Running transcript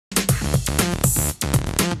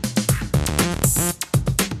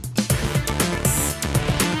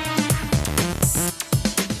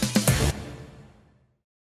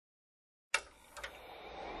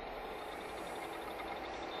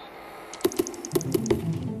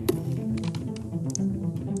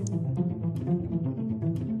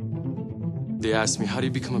They asked me, how do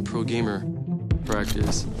you become a pro gamer?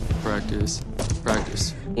 Practice, practice,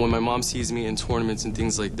 practice. When my mom sees me in tournaments and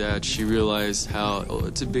things like that, she realized how,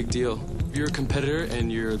 it's a big deal. If you're a competitor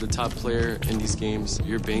and you're the top player in these games,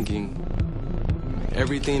 you're banking.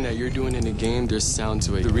 Everything that you're doing in a game, there's sound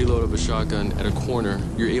to it. The reload of a shotgun at a corner,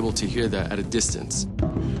 you're able to hear that at a distance.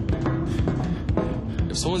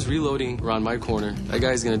 If someone's reloading around my corner, that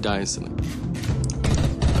guy's gonna die instantly.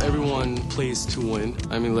 Everyone plays to win.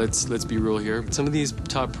 I mean, let's be real here. Some of these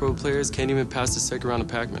top pro players can't even pass the second round of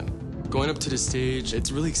Pac-Man. Going up to the stage,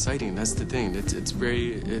 it's really exciting. That's the thing. It's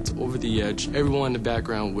over the edge. Everyone in the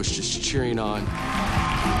background was just cheering on.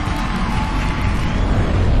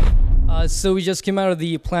 So we just came out of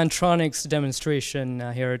the Plantronics demonstration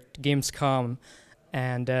here at Gamescom,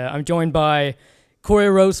 and I'm joined by Corey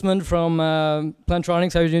Rosemond from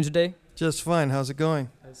Plantronics. How are you doing today? Just fine. How's it going?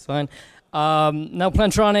 It's fine. Now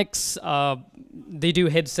Plantronics, they do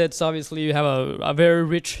headsets. Obviously, you have a very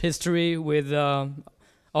rich history with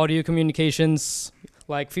audio communications.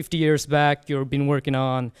 Like 50 years back, you've been working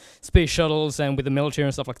on space shuttles and with the military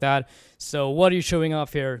and stuff like that. So what are you showing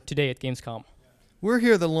off here today at Gamescom? We're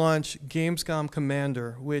here to launch Gamecom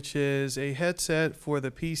Commander, which is a headset for the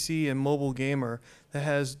PC and mobile gamer that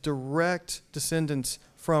has direct descendants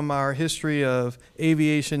from our history of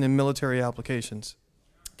aviation and military applications.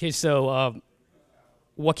 Okay, so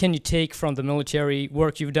what can you take from the military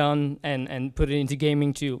work you've done and put it into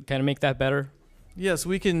gaming to kind of make that better? Yes,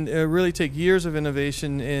 we can really take years of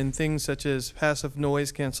innovation in things such as passive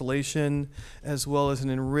noise cancellation, as well as an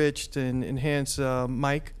enriched and enhanced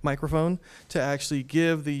microphone to actually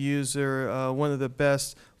give the user one of the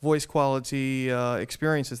best voice quality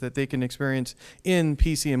experiences that they can experience in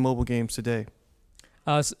PC and mobile games today.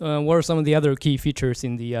 What are some of the other key features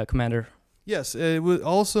in the Commander? Yes, it would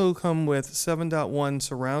also come with 7.1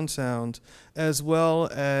 surround sound, as well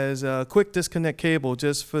as a quick disconnect cable,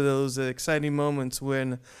 just for those exciting moments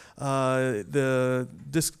when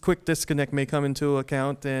quick disconnect may come into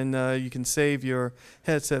account, and you can save your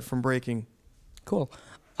headset from breaking. Cool.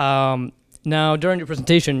 Now, during your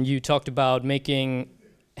presentation, you talked about making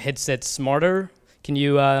headsets smarter. Can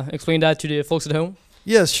you explain that to the folks at home?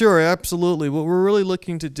 Yes, sure, absolutely. What we're really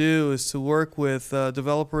looking to do is to work with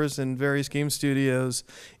developers and various game studios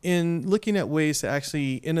in looking at ways to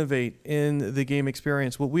actually innovate in the game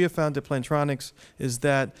experience. What we have found at Plantronics is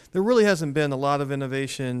that there really hasn't been a lot of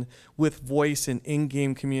innovation with voice and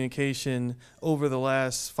in-game communication over the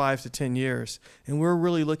last 5 to 10 years. And we're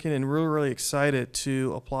really looking and really excited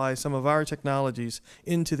to apply some of our technologies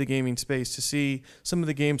into the gaming space to see some of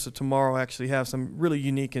the games of tomorrow actually have some really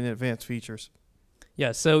unique and advanced features.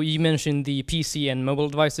 Yeah, so you mentioned the PC and mobile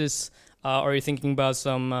devices. Are you thinking about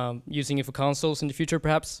using it for consoles in the future,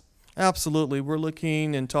 perhaps? Absolutely. We're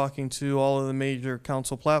looking and talking to all of the major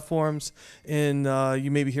console platforms, and you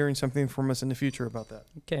may be hearing something from us in the future about that.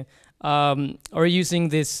 Okay. Are you using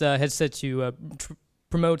this headset to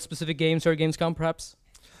promote specific games or Gamescom, perhaps?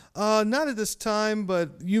 Not at this time, but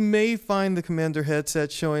you may find the Commander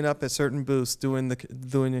headset showing up at certain booths doing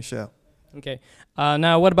the show. Okay.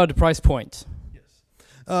 Now, what about the price point?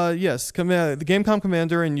 Yes, the Gamecom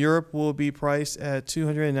Commander in Europe will be priced at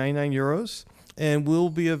 €299 and will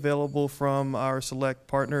be available from our select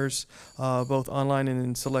partners, both online and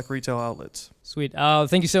in select retail outlets. Sweet.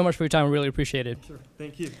 Thank you so much for your time. I really appreciate it. Sure.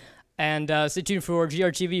 Thank you. And stay tuned for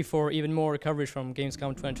GRTV for even more coverage from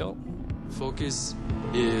Gamescom 2012. Focus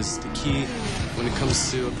is the key when it comes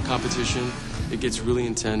to competition. It gets really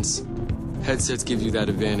intense. Headsets give you that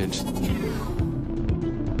advantage.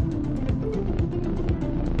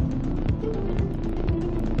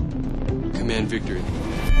 Command victory.